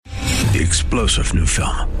the explosive new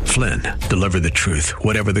film, Flynn, Deliver the Truth,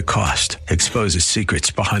 Whatever the Cost, exposes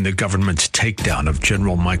secrets behind the government's takedown of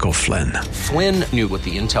General Michael Flynn. Flynn knew what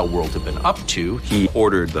the intel world had been up to. He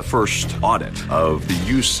ordered the first audit of the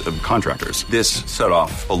use of contractors. This set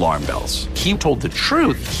off alarm bells. He told the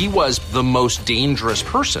truth. He was the most dangerous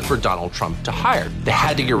person for Donald Trump to hire. They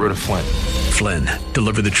had to get rid of Flynn. Flynn,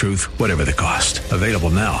 Deliver the Truth, Whatever the Cost. Available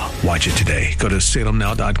now. Watch it today. Go to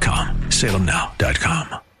salemnow.com.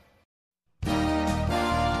 salemnow.com.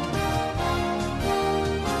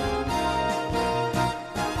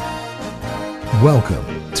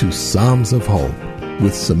 Welcome to Psalms of Hope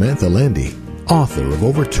with Samantha Landy, author of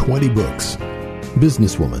over 20 books,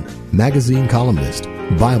 businesswoman, magazine columnist,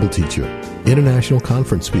 Bible teacher, international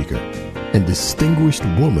conference speaker, and Distinguished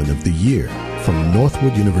Woman of the Year from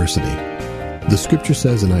Northwood University. The scripture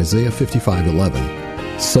says in Isaiah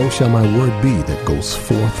 55:11, "So shall my word be that goes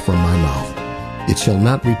forth from my mouth. It shall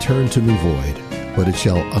not return to me void, but it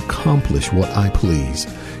shall accomplish what I please,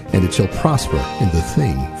 and it shall prosper in the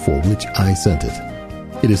thing for which I sent it."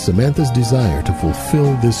 It is Samantha's desire to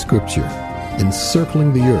fulfill this scripture,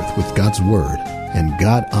 encircling the earth with God's word and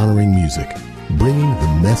God-honoring music, bringing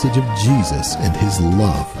the message of Jesus and his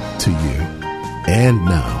love to you. And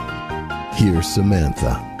now, here's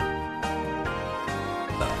Samantha.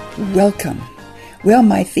 Welcome. Well,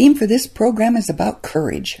 my theme for this program is about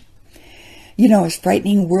courage. You know, as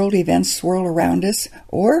frightening world events swirl around us,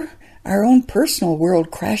 or our own personal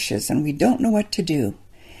world crashes and we don't know what to do,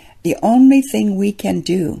 the only thing we can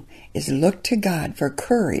do is look to God for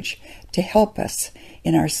courage to help us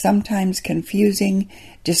in our sometimes confusing,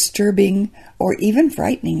 disturbing, or even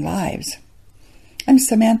frightening lives. I'm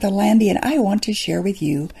Samantha Landy, and I want to share with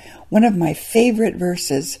you one of my favorite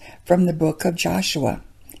verses from the book of Joshua.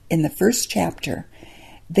 In the first chapter,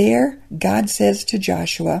 there God says to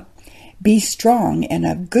Joshua, "Be strong and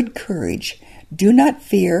of good courage. Do not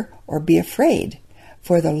fear or be afraid.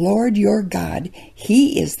 For the Lord your God,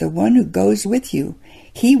 he is the one who goes with you.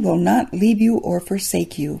 He will not leave you or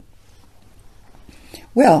forsake you."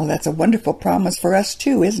 Well, that's a wonderful promise for us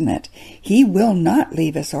too, isn't it? He will not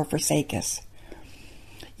leave us or forsake us.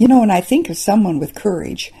 You know, when I think of someone with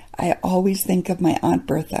courage, I always think of my Aunt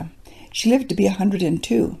Bertha. She lived to be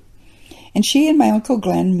 102. And she and my Uncle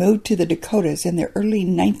Glenn moved to the Dakotas in the early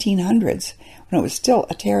 1900s, when it was still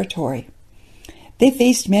a territory. They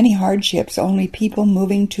faced many hardships only people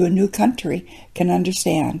moving to a new country can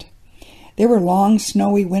understand. There were long,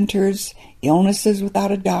 snowy winters, illnesses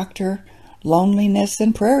without a doctor, loneliness,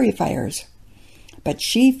 and prairie fires. But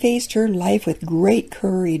she faced her life with great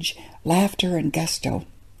courage, laughter, and gusto.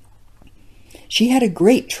 She had a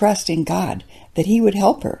great trust in God that he would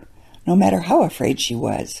help her, no matter how afraid she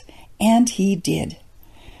was, and he did.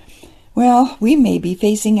 Well, we may be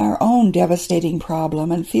facing our own devastating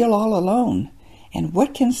problem and feel all alone. And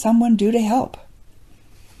what can someone do to help?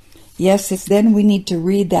 Yes, it's then we need to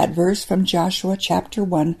read that verse from Joshua chapter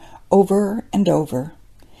 1 over and over.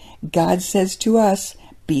 God says to us,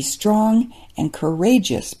 "Be strong and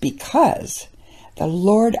courageous, because the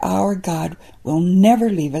Lord our God will never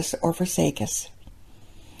leave us or forsake us."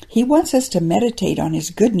 He wants us to meditate on his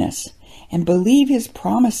goodness and believe his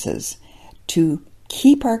promises, to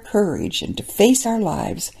keep our courage and to face our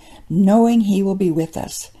lives, knowing he will be with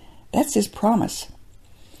us. That's his promise.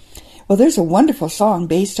 Well, there's a wonderful song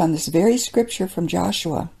based on this very scripture from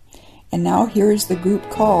Joshua. And now here is the group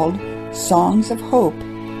called Songs of Hope,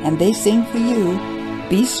 and they sing for you,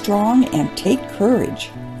 "Be strong and take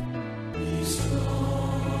courage." Be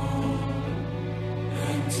strong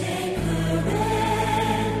and take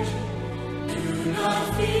courage. Do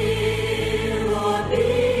not fear or be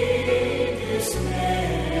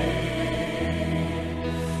dismayed.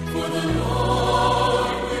 For the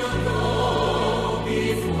Lord will go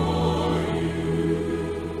before you,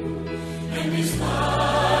 and his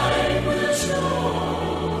light will show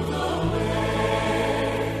the way.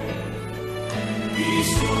 Be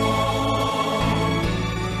strong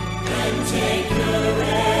and take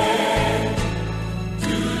courage.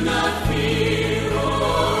 Do not fear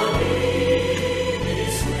or be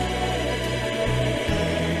dismayed.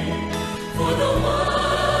 For the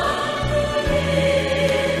one who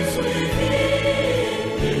lives within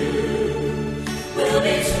you will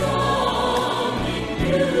be strong in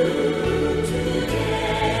you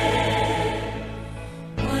today.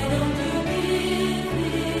 Why don't you give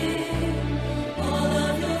him all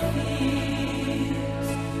of your fears?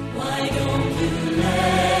 Why don't you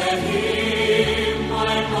let him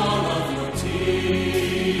wipe all of your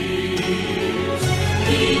tears?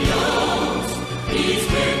 He knows he's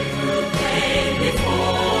been through pain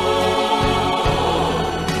before,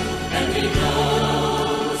 and he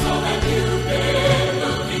knows all that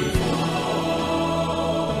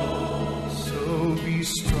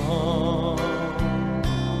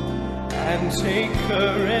take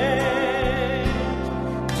courage.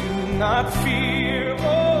 Do not fear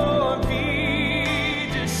or be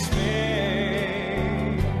dismayed,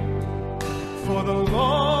 for the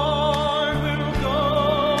Lord will go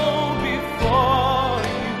before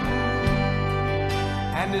you,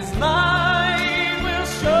 and His light will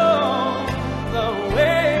show the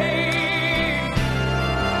way.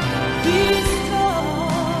 Be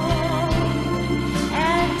strong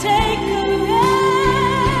and take courage.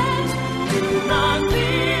 Do not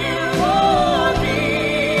fear or be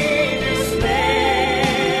dismayed,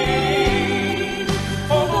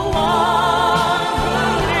 for the one who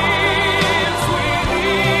lives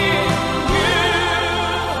within you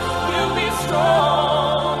will be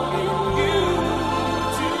strong in you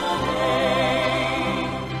today.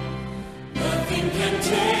 Nothing can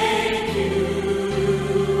take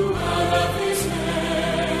you out of His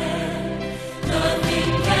hand.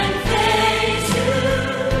 Nothing can face you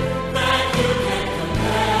that you can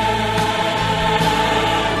command.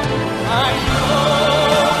 I know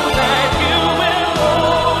that you will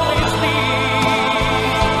always be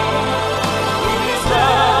in His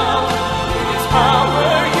love, in His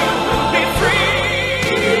power. You will be free.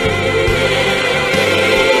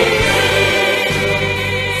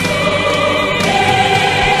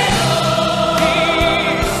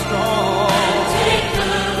 Be strong. Take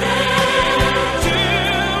courage. Do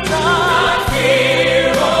not fear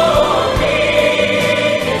or be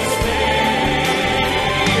dismayed.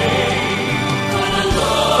 For the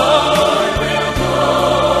Lord will go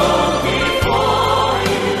before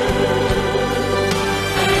you,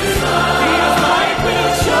 and His light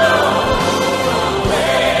will show the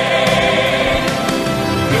way.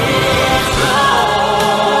 Be strong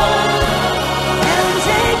and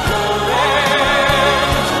take courage.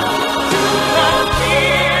 Do not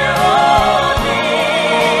fear or be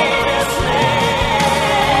dismayed,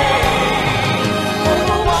 for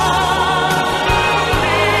the one who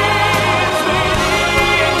lives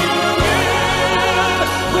within you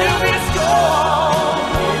will be strong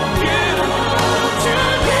in you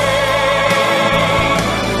today.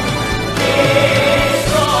 Be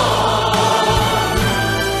strong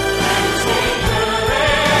and take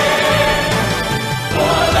courage,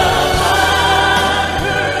 for the one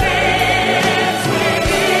who lives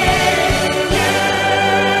within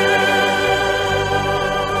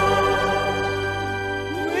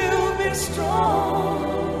you will be strong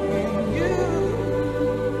in you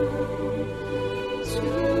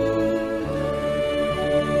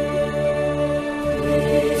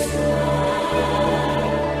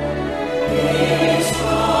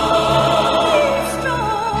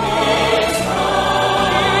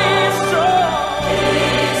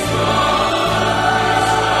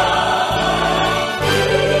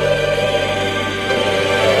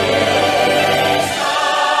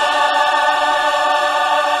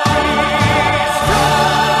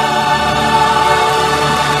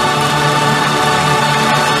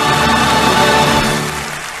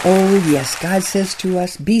Oh, yes, God says to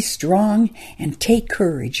us, be strong and take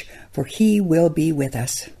courage, for He will be with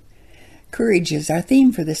us. Courage is our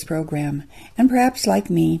theme for this program, and perhaps like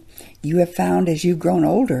me, you have found as you've grown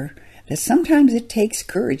older that sometimes it takes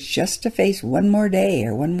courage just to face one more day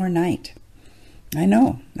or one more night. I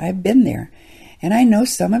know, I've been there, and I know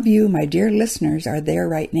some of you, my dear listeners, are there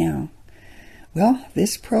right now. Well,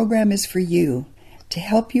 this program is for you, to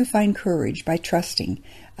help you find courage by trusting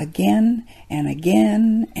again and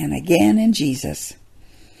again and again in Jesus.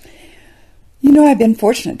 You know, I've been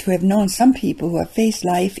fortunate to have known some people who have faced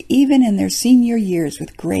life even in their senior years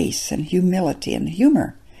with grace and humility and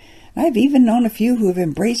humor. I've even known a few who have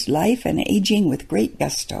embraced life and aging with great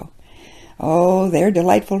gusto. Oh, they're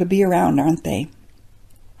delightful to be around, aren't they?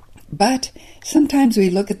 But sometimes we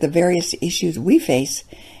look at the various issues we face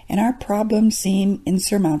and our problems seem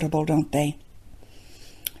insurmountable, don't they?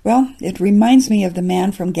 Well, it reminds me of the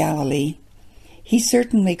man from Galilee. He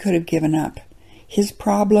certainly could have given up. His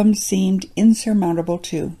problems seemed insurmountable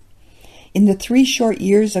too. In the 3 short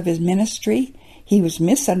years of his ministry, he was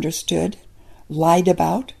misunderstood, lied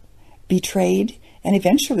about, betrayed, and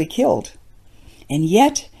eventually killed. And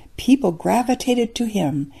yet, people gravitated to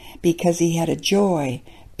him because he had a joy,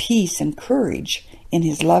 peace, and courage in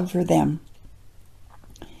his love for them.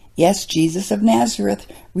 Yes, Jesus of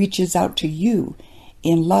Nazareth reaches out to you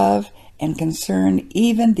in love and concern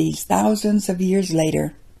even these thousands of years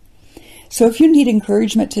later. So if you need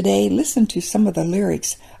encouragement today, listen to some of the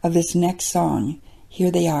lyrics of this next song. Here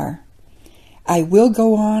they are. I will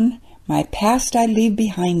go on, my past I leave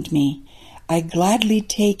behind me. I gladly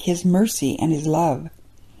take His mercy and His love.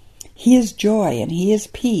 He is joy and He is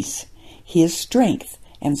peace. He is strength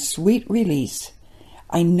and sweet release.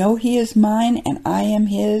 I know he is mine and I am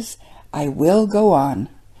his. I will go on.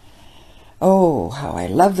 Oh, how I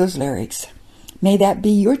love those lyrics. May that be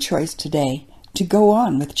your choice today, to go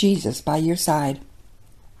on with Jesus by your side.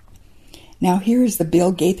 Now here is the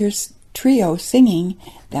Bill Gaither Trio singing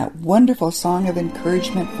that wonderful song of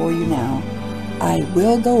encouragement for you now. I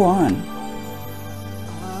will go on.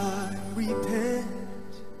 I repent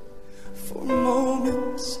for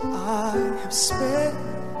moments I have spent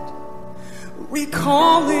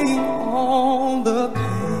recalling all the pain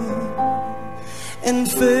and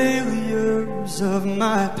failures of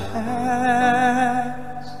my past.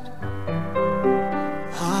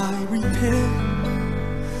 I repent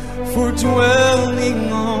for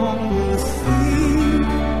dwelling on the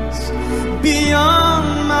things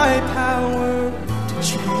beyond my power to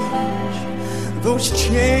change, those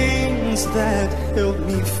chains that held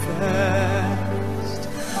me fast.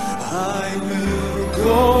 I will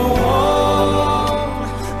go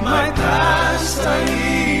on, my past I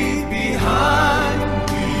leave behind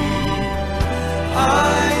me. I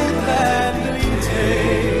gladly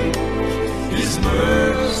take His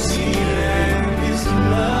mercy and His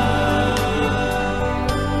love.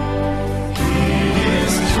 He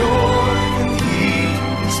is joy and He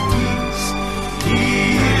is peace. He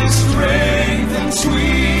is strength and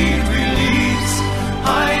sweet release.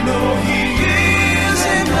 I know He is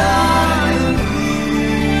and I am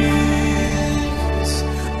His.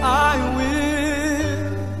 I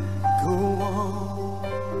will go on.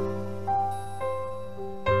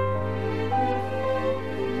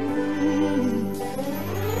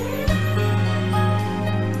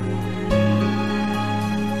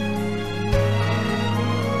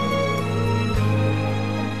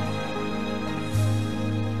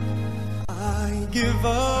 I give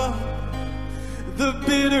up the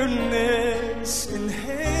bitterness and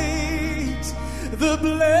hate, the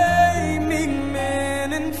blaming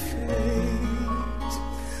men and fate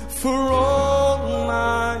for all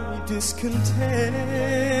my discontent,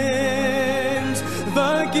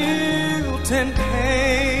 the guilt and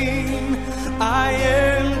pain I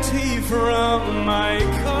empty from my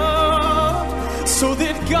cup so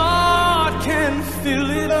that God can fill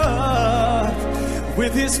it up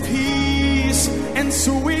with His peace and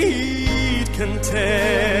sweet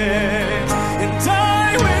content. And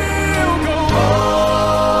I will go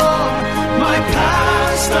on, my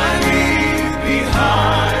past I leave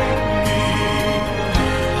behind me.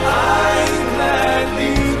 I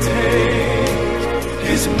gladly take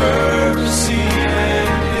His mercy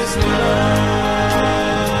and His love.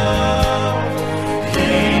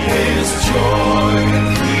 He is joy and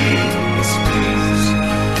He is peace.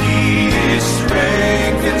 He is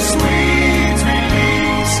strength and sweet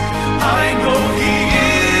release. I know He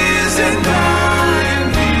is and I am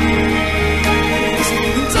His.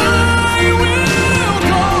 And I will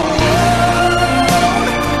go on,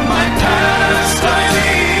 my past I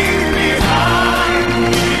leave behind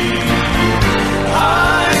me.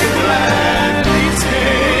 I gladly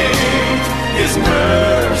take His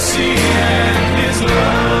mercy and His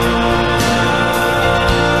love.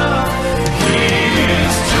 He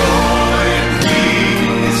is joy and He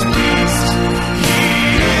is peace. He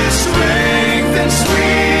is strength and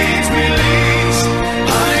sweet release.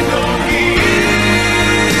 I know He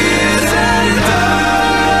is and I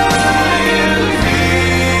am His.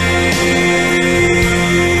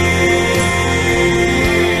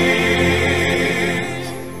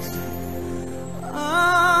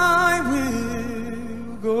 I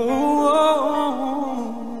will go on.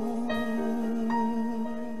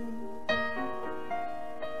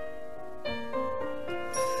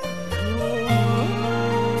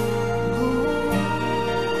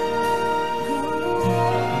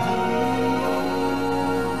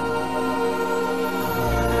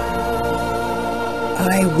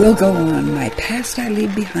 I will go on, my past I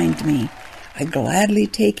leave behind me. I gladly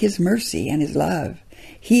take His mercy and His love.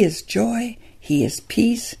 He is joy, He is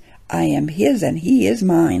peace. I am His and He is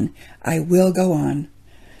mine. I will go on.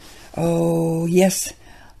 Oh, yes,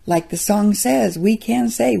 like the song says, we can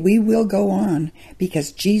say we will go on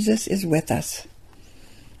because Jesus is with us.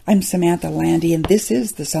 I'm Samantha Landy, and this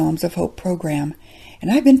is the Psalms of Hope program,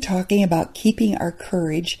 and I've been talking about keeping our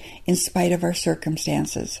courage in spite of our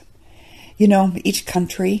circumstances. You know, each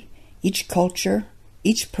country, each culture,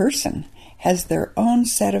 each person has their own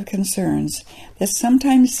set of concerns that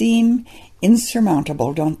sometimes seem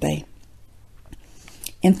insurmountable, don't they?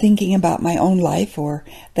 In thinking about my own life or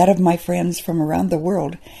that of my friends from around the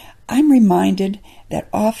world, I'm reminded that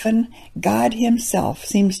often God Himself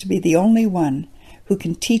seems to be the only one who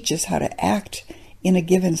can teach us how to act in a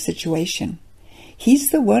given situation. He's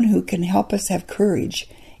the one who can help us have courage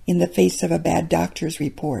in the face of a bad doctor's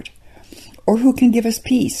report? Or who can give us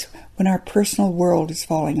peace when our personal world is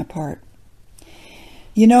falling apart?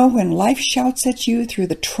 You know, when life shouts at you through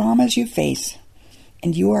the traumas you face,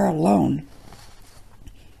 and you are alone,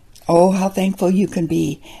 oh, how thankful you can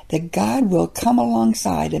be that God will come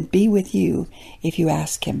alongside and be with you if you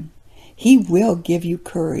ask Him. He will give you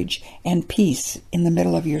courage and peace in the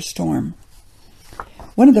middle of your storm.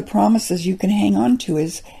 One of the promises you can hang on to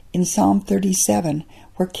is in Psalm 37,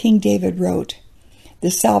 where King David wrote,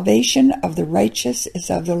 "The salvation of the righteous is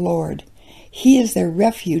of the Lord. He is their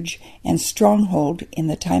refuge and stronghold in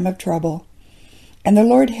the time of trouble. And the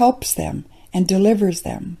Lord helps them and delivers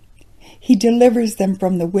them. He delivers them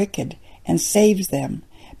from the wicked and saves them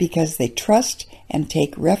because they trust and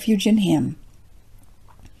take refuge in Him."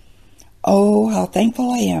 Oh, how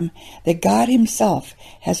thankful I am that God Himself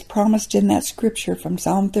has promised in that scripture from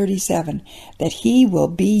Psalm 37 that He will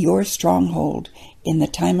be your stronghold in the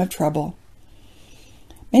time of trouble.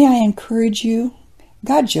 May I encourage you,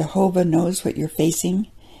 God Jehovah knows what you're facing.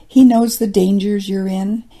 He knows the dangers you're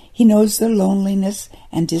in. He knows the loneliness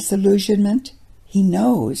and disillusionment. He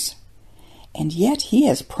knows. And yet He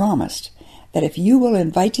has promised that if you will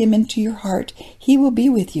invite Him into your heart, He will be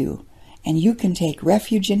with you, and you can take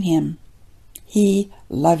refuge in Him. He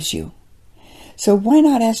loves you. So why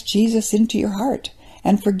not ask Jesus into your heart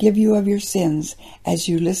and forgive you of your sins as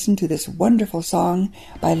you listen to this wonderful song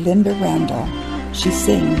by Linda Randall. She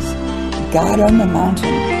sings, "God on the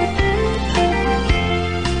Mountain."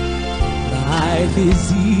 Life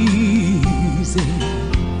is easy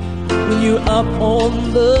when you're up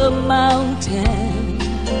on the mountain.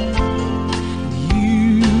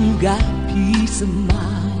 You got peace of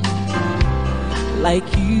mind like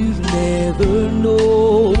you've never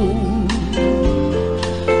known.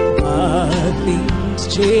 But things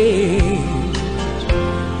change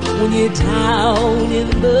when you're down in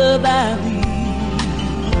the valley.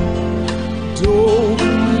 Don't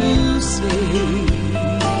lose faith,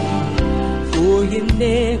 for you're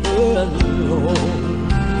never alone.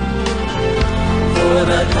 For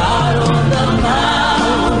the God on the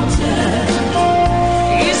mountain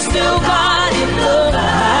is still God in the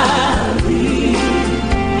valley.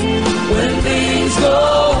 When things go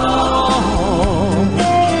wrong,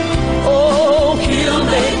 oh, He'll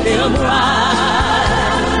make them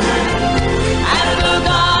right. And the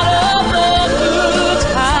God of the good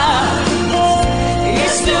times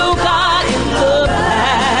is still God in the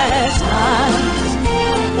bad times.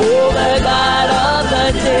 Oh, the God of the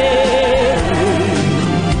day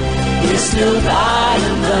is still God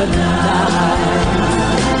in the night.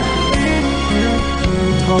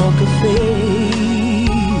 Talk of faith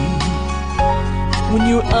when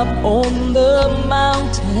you're up on the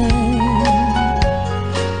mountain,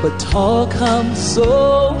 but talk comes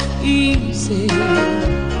so easy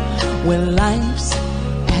when life's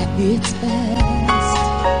at its best.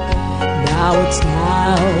 Now it's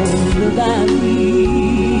down the valley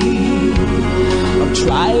of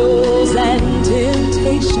trials and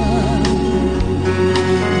temptation.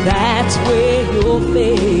 That's where your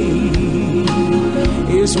faith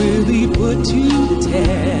is really put to the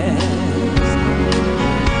test.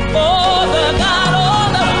 Oh, the God on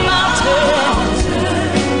the mountain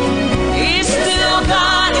is still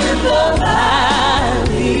God in the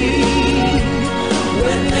valley.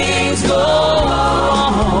 When things go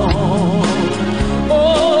wrong,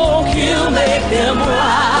 oh, He'll make them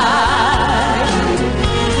right.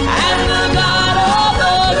 And the God of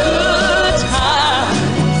the good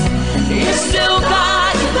times is still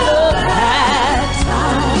God in the bad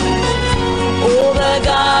times. Oh, the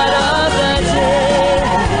God of the day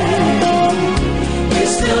is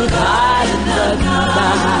still God in the night.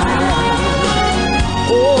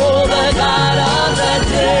 Oh, the God of the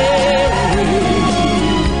day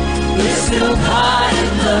is still God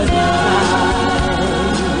in the night.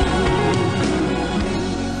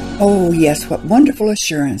 Oh, yes, what wonderful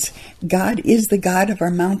assurance. God is the God of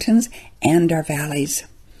our mountains and our valleys.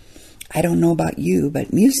 I don't know about you,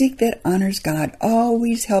 but music that honors God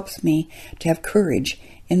always helps me to have courage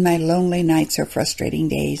in my lonely nights or frustrating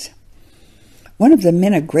days. One of the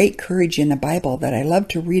men of great courage in the Bible that I love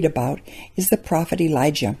to read about is the prophet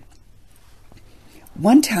Elijah.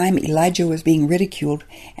 One time Elijah was being ridiculed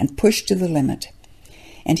and pushed to the limit,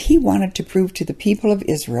 and he wanted to prove to the people of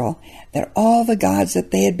Israel that all the gods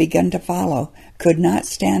that they had begun to follow could not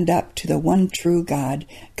stand up to the one true God,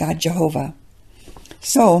 God Jehovah.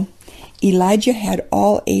 So Elijah had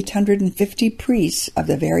all 850 priests of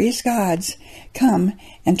the various gods come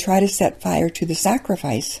and try to set fire to the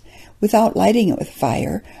sacrifice without lighting it with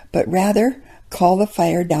fire, but rather call the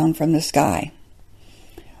fire down from the sky.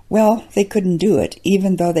 Well, they couldn't do it,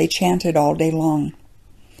 even though they chanted all day long.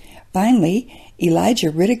 Finally,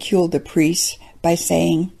 Elijah ridiculed the priests by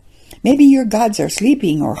saying, "Maybe your gods are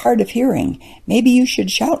sleeping or hard of hearing. Maybe you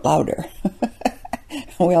should shout louder."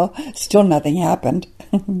 Well, still nothing happened.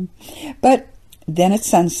 But then at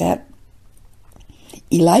sunset,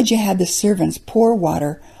 Elijah had the servants pour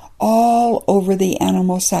water all over the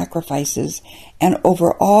animal sacrifices and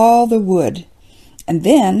over all the wood. And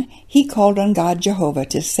then he called on God Jehovah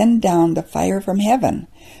to send down the fire from heaven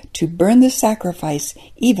to burn the sacrifice,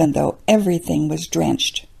 even though everything was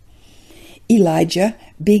drenched. Elijah,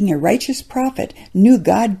 being a righteous prophet, knew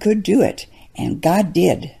God could do it, and God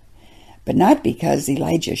did. But not because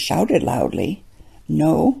Elijah shouted loudly.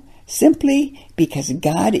 No, simply because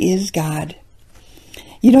God is God.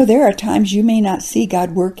 You know, there are times you may not see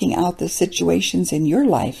God working out the situations in your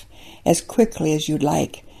life as quickly as you'd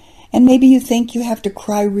like, and maybe you think you have to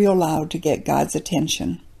cry real loud to get God's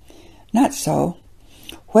attention. Not so.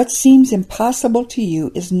 What seems impossible to you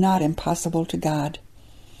is not impossible to God.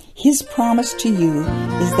 His promise to you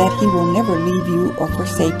is that He will never leave you or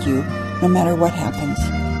forsake you, no matter what happens.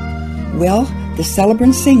 Well, the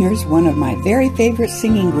Celebrant Singers, one of my very favorite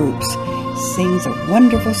singing groups, sings a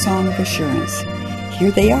wonderful song of assurance.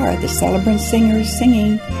 Here they are, the Celebrant Singers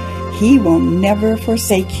singing, "He will never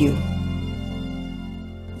forsake you."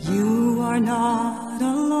 You are not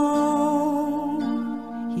alone.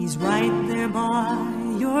 He's right there by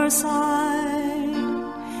your side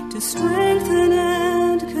to strengthen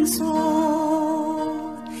and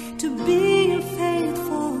console, to be a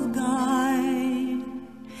faithful guide.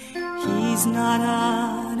 He's not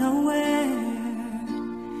unaware.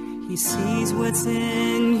 He sees what's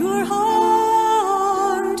in your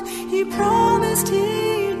heart. He promised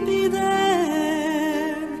He'd be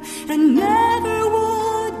there and never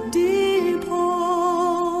would depart.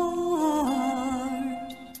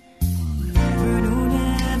 Never, no,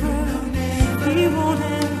 never, He won't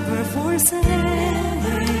ever forsake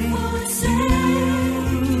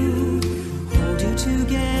you. Hold you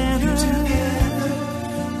together,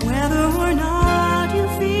 whether or not you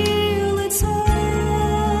feel it so.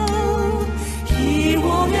 He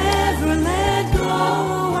won't ever let go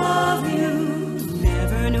of you.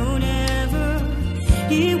 Never, no, never,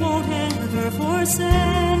 He won't ever forsake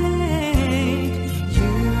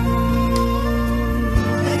you.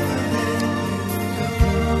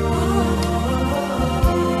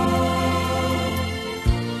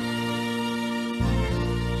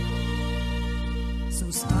 So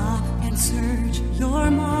stop and search your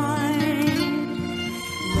mind.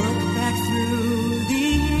 Look back through the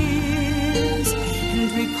years and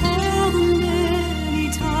recall the many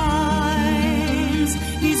times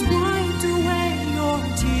He's wiped away your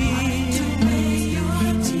tears.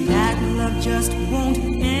 That love just won't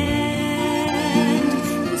end.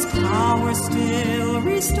 His power still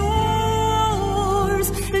restores,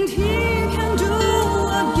 and He can do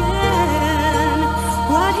again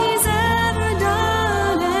what He's ever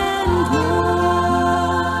done and more.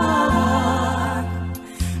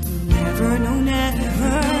 Never, no,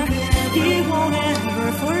 never, He won't ever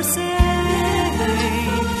forsake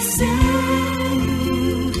you.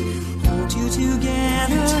 Hold you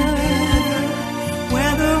together,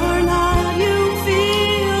 whether or not you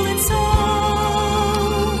feel it so.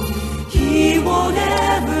 He won't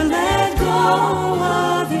ever let go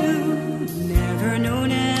of you. Never, no,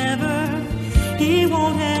 never, He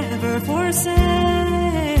won't ever forsake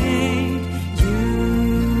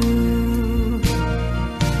you.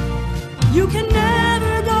 You can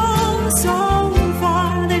never go so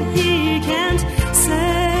far that He can't save,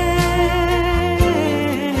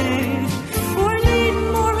 or need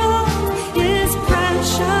more of His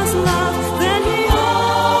precious love than He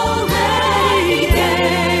already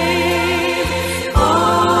gave. Oh,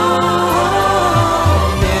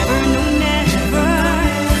 never, no, never,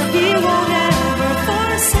 He won't ever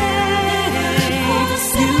forsake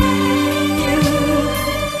you.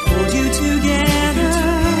 Hold you together,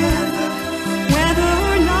 whether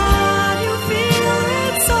or not you feel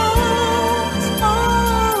it so.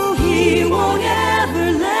 Oh, He won't ever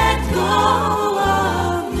let go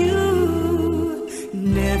of you.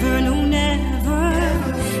 Never, no, never,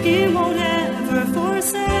 He won't ever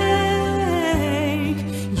forsake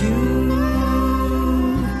you.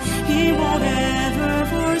 He won't ever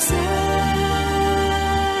forsake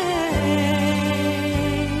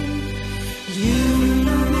you.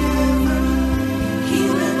 He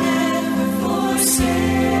will never forsake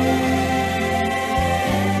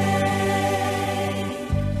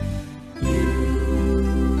you.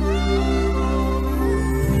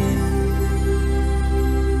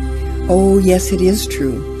 Oh, yes, it is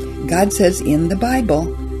true. God says in the Bible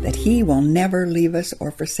that He will never leave us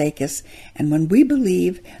or forsake us. And when we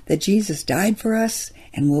believe that Jesus died for us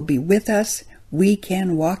and will be with us, we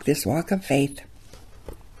can walk this walk of faith.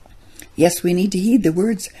 Yes, we need to heed the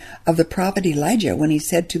words of the prophet Elijah when he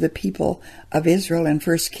said to the people of Israel in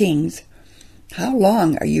 1 Kings, "How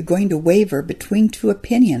long are you going to waver between two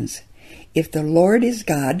opinions? If the Lord is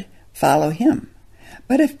God, follow Him.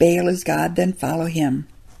 But if Baal is God, then follow him."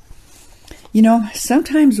 You know,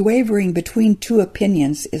 sometimes wavering between two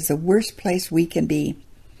opinions is the worst place we can be.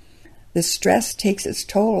 The stress takes its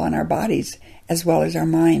toll on our bodies as well as our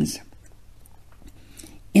minds.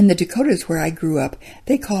 In the Dakotas where I grew up,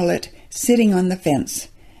 they call it sitting on the fence,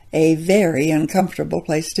 a very uncomfortable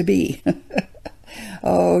place to be.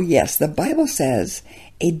 Oh yes, the Bible says,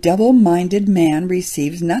 "A double-minded man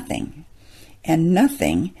receives nothing," and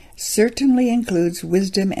nothing certainly includes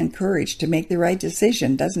wisdom and courage to make the right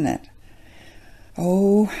decision, doesn't it?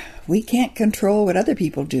 Oh, we can't control what other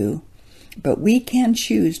people do, but we can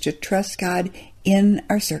choose to trust God in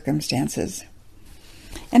our circumstances.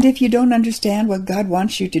 And if you don't understand what God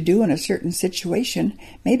wants you to do in a certain situation,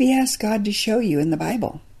 maybe ask God to show you in the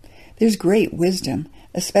Bible. There's great wisdom,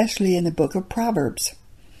 especially in the book of Proverbs.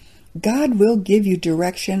 God will give you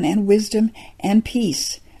direction and wisdom and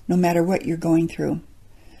peace, no matter what you're going through.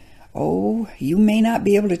 Oh, you may not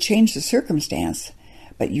be able to change the circumstance,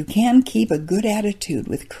 but you can keep a good attitude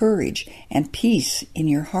with courage and peace in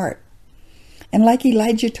your heart. And like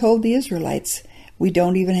Elijah told the Israelites, we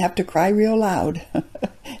don't even have to cry real loud.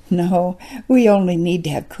 No, we only need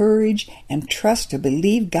to have courage and trust to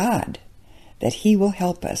believe God that He will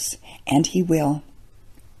help us, and He will.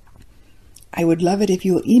 I would love it if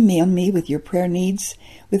you'll email me with your prayer needs,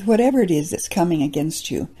 with whatever it is that's coming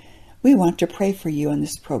against you. We want to pray for you in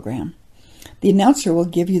this program. The announcer will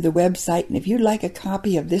give you the website, and if you'd like a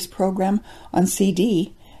copy of this program on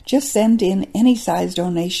CD, just send in any size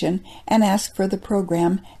donation and ask for the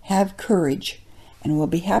program Have Courage, and we'll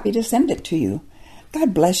be happy to send it to you.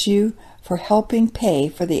 God bless you for helping pay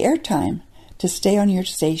for the airtime to stay on your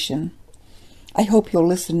station. I hope you'll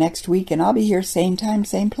listen next week, and I'll be here same time,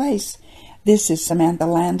 same place. This is Samantha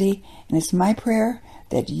Landy, and it's my prayer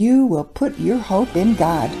that you will put your hope in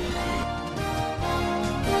God.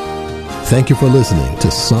 Thank you for listening to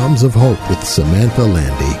Psalms of Hope with Samantha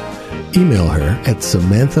Landy. Email her at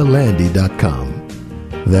samanthalandy.com.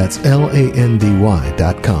 That's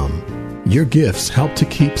LANDY.com. Your gifts help to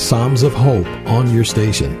keep Psalms of Hope on your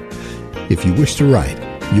station. If you wish to write,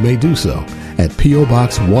 you may do so at P.O.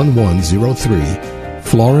 Box 1103,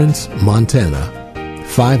 Florence, Montana,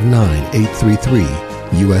 59833,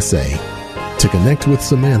 USA. To connect with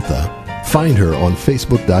Samantha, find her on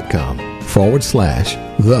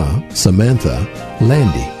Facebook.com/The Samantha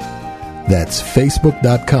Landy. That's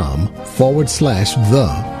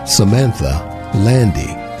Facebook.com/The Samantha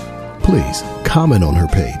Landy. Please comment on her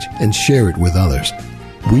page and share it with others.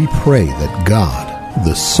 We pray that God,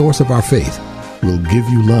 the source of our faith, will give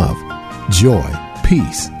you love, joy,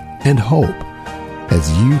 peace, and hope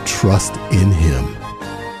as you trust in Him.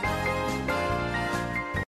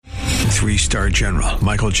 3-star General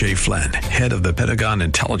Michael J. Flynn, head of the Pentagon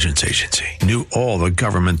Intelligence Agency, knew all the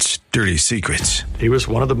government's dirty secrets. He was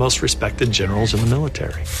one of the most respected generals in the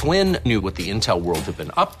military. Flynn knew what the intel world had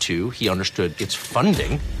been up to. He understood its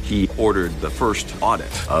funding. He ordered the first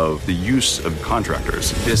audit of the use of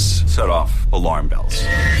contractors. This set off alarm bells.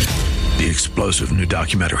 The explosive new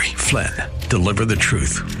documentary, Flynn, Deliver the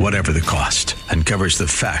Truth, Whatever the Cost, uncovers the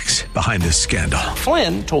facts behind this scandal.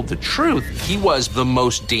 Flynn told the truth. He was the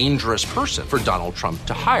most dangerous person for Donald Trump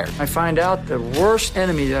to hire. I find out the worst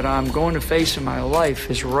enemy that I'm going to face in my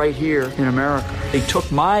life is right here in America. They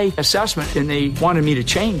took my assessment and they wanted me to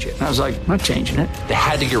change it. And I was like, I'm not changing it. They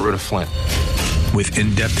had to get rid of Flynn. With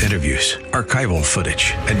in-depth interviews, archival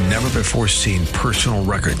footage, and never-before-seen personal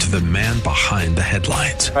records of the man behind the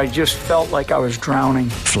headlines. I just felt like I was drowning.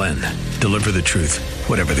 Flynn, Deliver the Truth,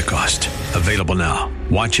 Whatever the Cost. Available now.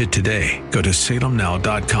 Watch it today. Go to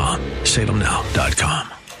salemnow.com.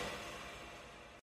 salemnow.com.